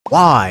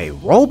Why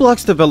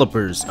Roblox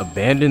developers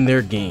abandon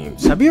their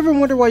games. Have you ever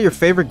wondered why your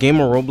favorite game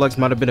on Roblox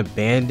might have been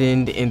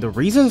abandoned and the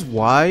reasons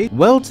why?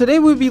 Well, today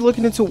we'll be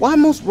looking into why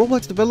most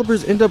Roblox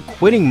developers end up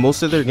quitting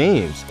most of their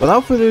games.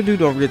 Without further ado,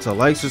 don't forget to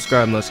like,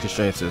 subscribe, and let's get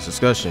straight into this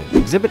discussion.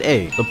 Exhibit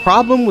A, the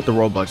problem with the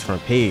Roblox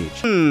front page.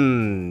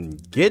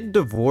 Get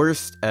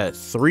divorced at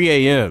 3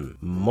 AM.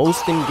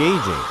 Most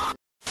engaging.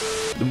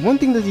 The one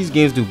thing that these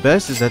games do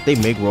best is that they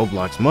make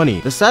Roblox money.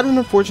 The sad and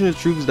unfortunate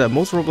truth is that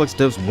most Roblox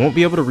devs won't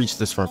be able to reach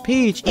this front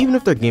page even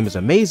if their game is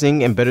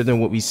amazing and better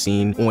than what we've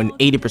seen on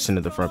 80%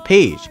 of the front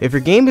page. If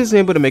your game isn't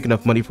able to make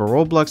enough money for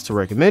Roblox to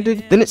recommend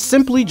it, then it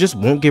simply just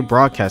won't get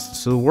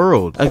broadcasted to the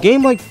world. A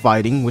game like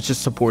Fighting, which is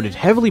supported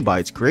heavily by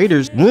its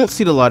creators, won't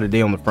see the light of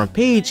day on the front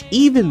page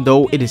even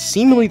though it is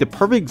seemingly the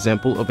perfect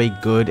example of a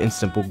good and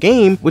simple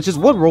game, which is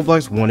what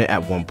Roblox wanted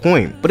at one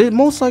point. But it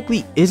most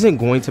likely isn't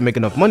going to make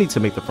enough money to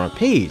make the front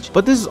page.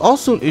 But this is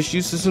also an issue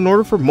since in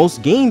order for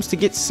most games to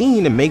get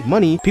seen and make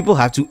money, people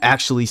have to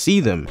actually see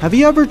them. Have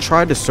you ever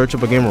tried to search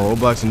up a game on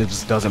Roblox and it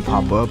just doesn't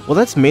pop up? Well,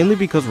 that's mainly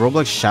because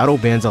Roblox shadow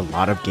bans a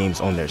lot of games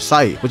on their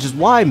site, which is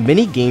why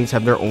many games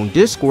have their own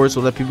Discord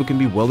so that people can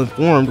be well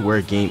informed where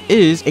a game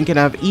is and can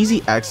have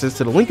easy access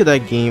to the link of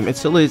that game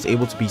until it is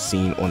able to be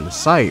seen on the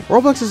site.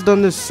 Roblox has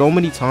done this so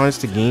many times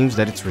to games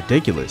that it's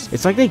ridiculous.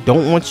 It's like they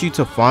don't want you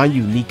to find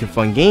unique and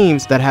fun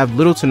games that have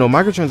little to no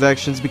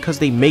microtransactions because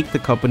they make the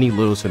company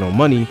little to no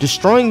money,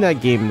 destroying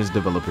that game and its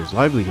developer's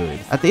livelihood.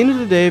 At the end of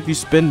the day, if you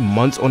spend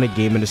months on a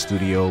game in the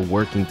studio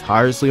working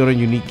tirelessly on a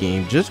unique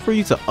game just for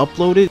you to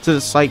upload it to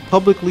the site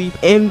publicly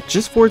and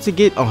just for it to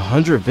get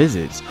 100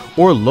 visits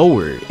or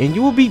lower, and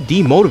you will be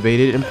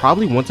demotivated and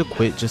probably want to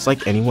quit just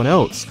like anyone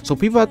else. So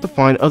people have to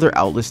find other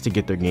outlets to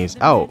get their games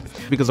out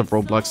because of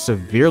Roblox's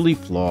severely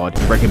flawed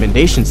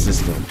recommendation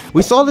system.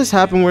 We saw this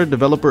happen where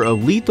developer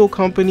of Lethal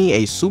Company,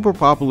 a super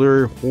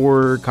popular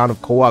horror kind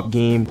of co-op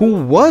game, who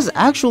was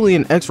actually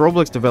an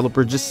ex-Roblox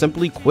developer, just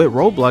simply quit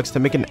Roblox to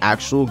make an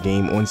actual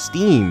game on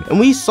Steam. And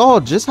we saw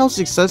just how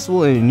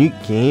successful a unique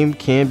game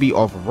can be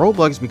off of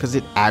Roblox because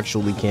it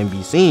actually can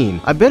be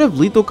seen. I bet if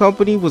Lethal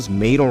Company was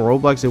made on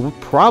Roblox, it would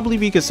probably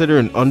be considered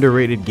an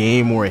underrated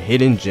game or a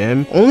hidden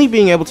gem, only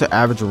being able to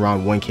average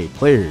around 1K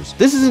players.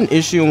 This is an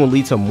issue and will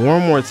lead to more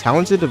and more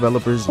talented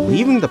developers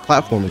leaving the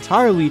platform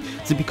entirely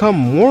to become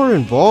more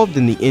involved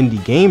in the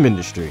indie game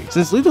industry.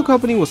 Since Lethal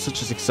Company was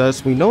such a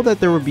success, we know that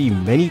there will be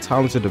many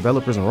talented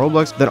developers on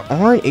Roblox that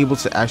aren't able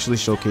to actually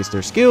showcase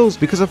their skills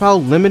because of how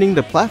limiting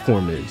the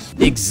platform is.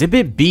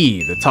 Exhibit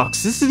B, the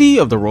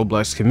toxicity of the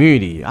Roblox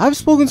community. I've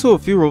spoken to a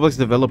few Roblox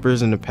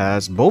developers in the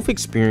past, both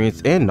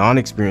experienced and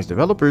non-experienced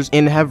developers,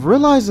 and have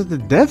realized that the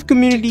dev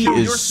community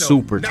is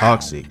super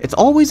toxic. It's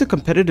always a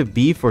competitive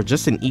beef or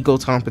just an ego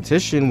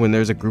competition when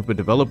there's a group of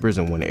developers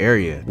in one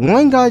area.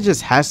 One guy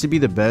just has to be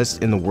the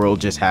best and the world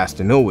just has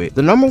to know it.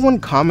 The number one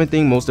common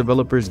thing most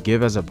developers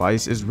give as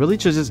advice is really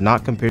to just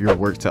not compare your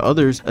work to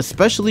others,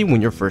 especially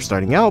when you're first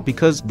starting out,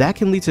 because that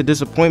can lead to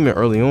disappointment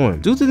early on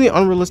due to the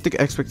unrealistic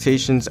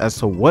expectations as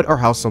to what or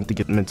how something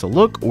is meant to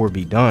look or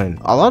be done.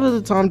 A lot of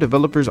the time,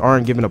 developers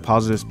aren't given a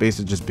positive space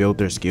to just build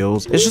their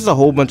skills. It's just a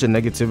whole bunch of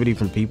negativity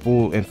from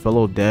people and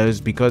fellow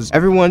devs because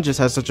everyone just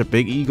has such a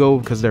big ego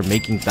because they're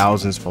making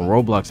thousands from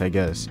Roblox, I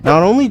guess.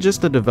 Not only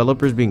just the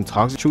developers being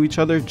toxic to each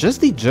other,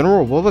 just the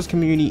general Roblox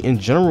community in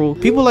general,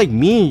 people like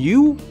me and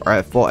you are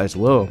at fault as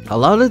well. A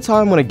lot of the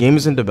time when a game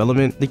is in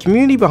development, the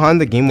community behind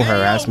the game will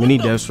harass many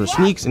devs for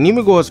sneaks and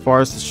even go as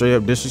far as to straight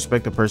up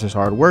disrespect a person's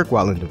hard work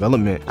while in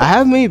development. I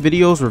have made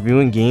videos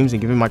reviewing games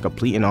and giving my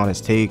complete and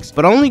honest takes,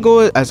 but I only go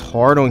as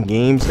hard on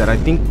games that I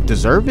think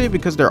deserve it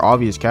because they're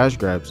obvious cash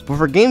grabs. But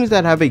for games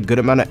that have a good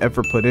amount of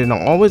effort put in,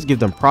 I'll always give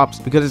them props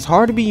because it's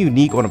hard to be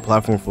unique on a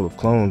platform full of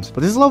clones.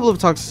 But this level of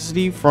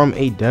toxicity from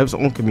a dev's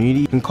own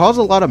community can cause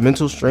a lot of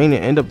mental strain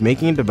and end up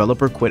making a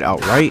developer quit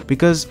outright,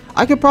 because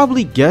I could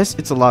probably guess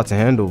it's a lot to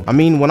handle. I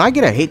mean, when I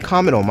get a hate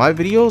comment on my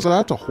videos, I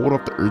have to hold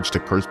up the urge to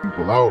curse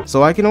people out.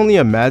 So I can only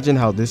imagine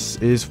how this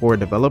is for a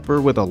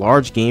developer with a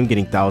large game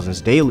getting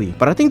thousands daily.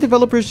 But I think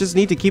developers just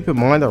need to keep in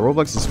mind that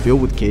Roblox is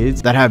filled with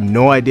kids that have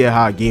no idea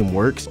how a game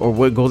works or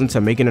what goes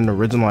into making an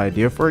original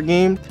idea for a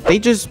game. They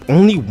just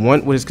only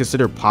want what is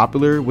considered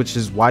popular, which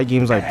is why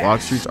games like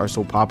Block Streets are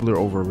so popular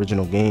over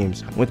original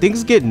games. When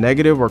things get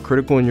negative or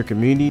critical in your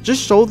community,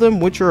 just show them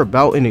what you're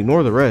about and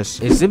ignore the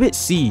rest. Exhibit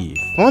C,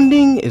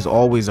 funding is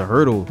always a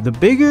hurdle. The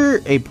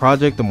bigger a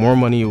project, the more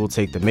money it will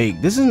take to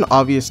make. This is an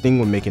obvious thing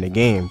when making a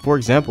game. For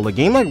example, a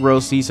game like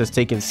Rail Seas has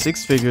taken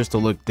 6 figures to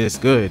look this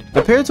good,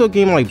 compared to a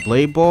game like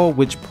Blade Ball,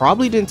 which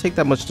probably didn't take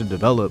that much to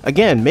develop.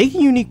 Again,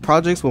 making unique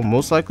projects will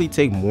most likely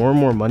take more and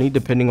more money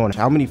depending on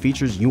how many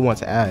features you want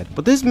to add.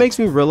 But this makes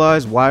me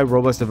realize why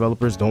Roblox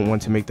developers don't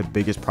want to make the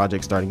biggest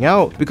project starting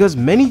out, because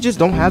many just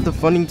don't have the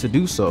funding to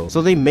do so.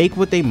 So they make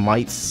what they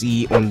might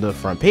see on the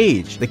front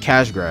page, the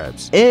cash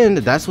grabs, and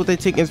that's what they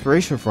take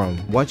inspiration from,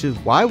 which is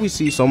why we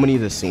see so many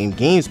of the same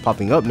games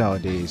popping up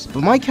nowadays.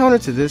 But my counter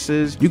to this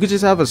is you could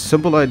just have a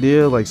simple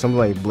idea like something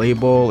like Blade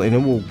Ball and it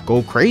will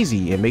go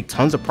crazy and make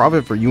tons of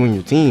profit for you and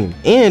your team,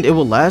 and it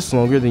will last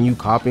longer than you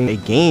copying a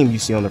game you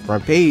see on the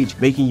front page,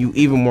 making you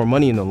even more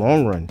money in the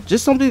long run.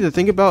 Just something to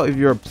think about if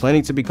you're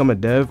planning to become a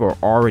dev or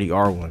already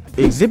are one.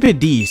 Exhibit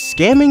D,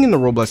 scamming in the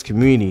Roblox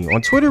community.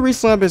 On Twitter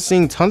recently, I've been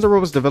seeing tons of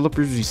Roblox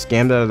developers be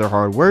scammed out of their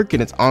hard work,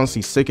 and it's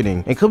honestly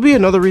sickening, and could be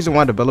another reason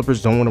why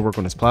developers don't want to work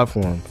on this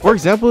platform. For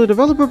example, a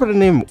developer by the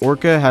name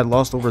Orca had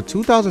lost over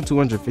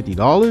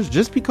 $2,250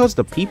 just because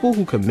the people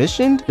who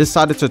commissioned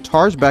decided to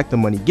charge back the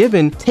money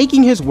given,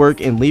 taking his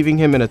work and leaving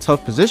him in a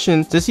tough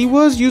position since he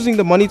was using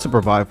the money to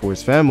provide for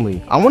his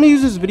family. I want to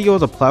use this video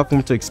as a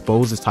platform to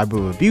expose this type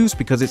of abuse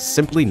because it's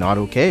simply not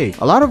okay.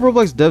 A lot of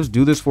Roblox devs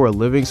do this for a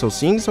living, so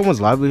seeing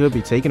someone's livelihood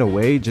be taken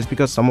away just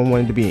because someone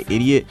wanted to be an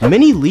idiot.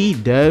 Many lead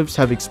devs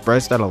have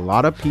expressed that a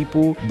lot of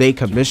people they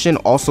commission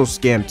also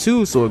scam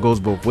too, so it goes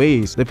both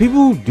ways. The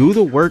people who do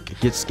the work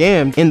get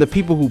scammed, and the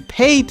people who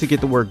pay to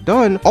get the work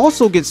done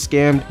also get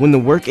scammed when the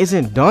work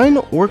isn't done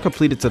or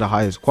completed to the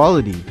highest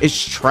quality.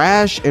 It's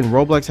trash, and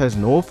Roblox has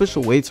no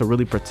official way to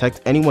really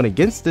protect anyone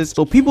against this,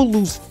 so people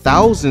lose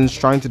thousands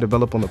trying to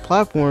develop on the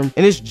platform,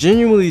 and it's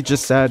genuinely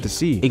just sad to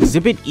see.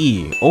 Exhibit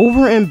E,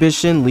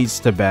 overambition leads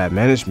to bad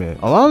management.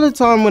 A lot of the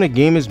time when a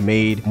game is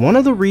made, one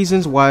of the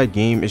reasons why a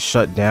game is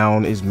shut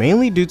down is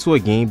mainly due to a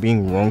game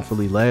being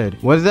wrongfully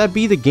led, whether that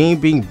be the game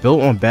being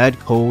built on bad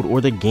code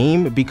or the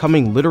game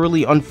becoming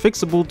literally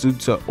unfixable due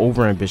to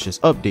overambitious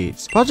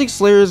updates. Project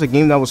Slayer is a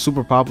game that was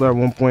super popular at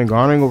one point,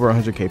 garnering over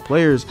 100k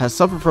players, has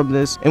suffered from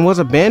this and was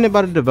abandoned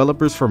by the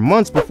developers for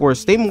months before a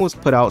statement was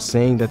put out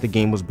saying that the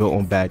game was built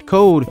on bad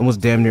code and was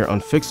damn near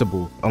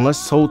unfixable unless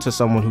sold to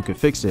someone who could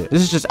fix it.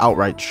 This is just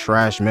outright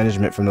trash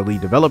management from the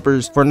lead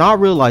developers for not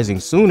realizing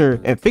sooner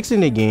and fixing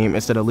the game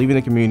instead of leaving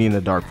the community in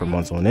the dark for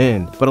months on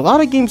end. But a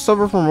lot of games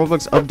suffer from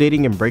Roblox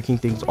updating and breaking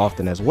things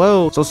often as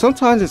well, so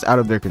sometimes it's out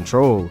of their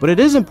control. But it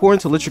is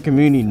important to let your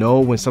community know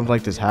when something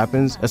like this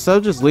happens instead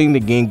of just letting the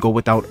game go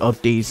without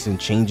updates and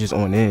changes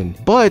on end.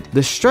 But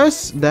the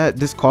stress that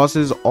this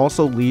causes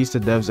also leads to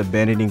devs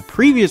abandoning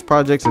previous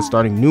projects and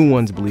starting new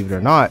ones, believe it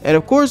or not. And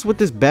of course, with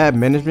this bad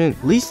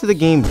management leads to the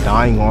game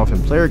dying off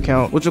in player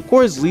count, which of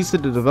course leads to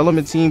the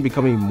development team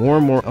becoming more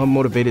and more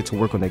unmotivated to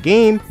work on the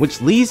game,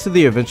 which leads to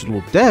the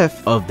eventual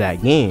death of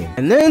that game.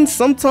 And then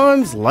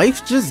sometimes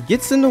life just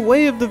gets in the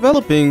way of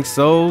developing,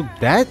 so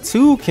that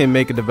too can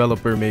make a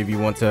developer maybe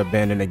want to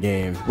abandon a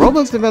game.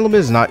 Roblox development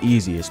is not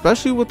easy,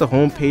 especially with the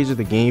homepage of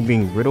the game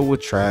being riddled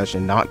with trash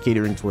and not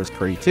catering towards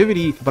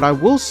creativity, but I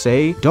will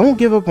say don't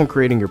give up on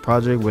creating your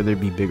project, whether it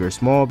be big or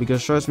small,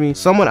 because trust me,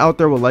 someone out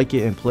there will like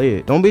it and play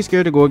it. Don't be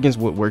scared to go against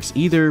what works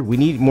either. We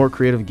need more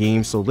creative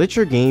games, so let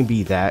your game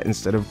be that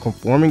instead of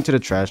conforming to the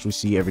trash we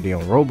see every day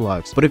on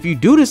Roblox. But if you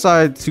do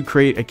decide to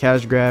create a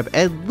cash grab,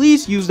 at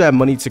least use that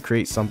money to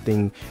create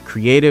something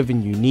creative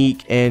and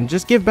unique and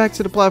just give back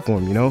to the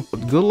platform, you know?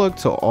 Good luck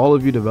to all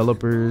of you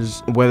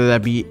developers, whether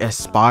that be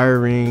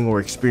aspiring or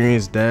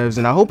experienced devs,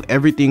 and I hope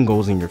everything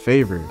goes in your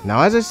favor.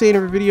 Now, as I say in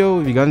every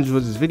video, if you guys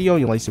enjoyed this video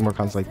and you'd like to see more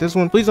content like this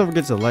one, please don't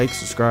forget to like,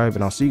 subscribe,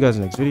 and I'll see you guys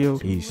in the next video.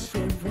 Peace.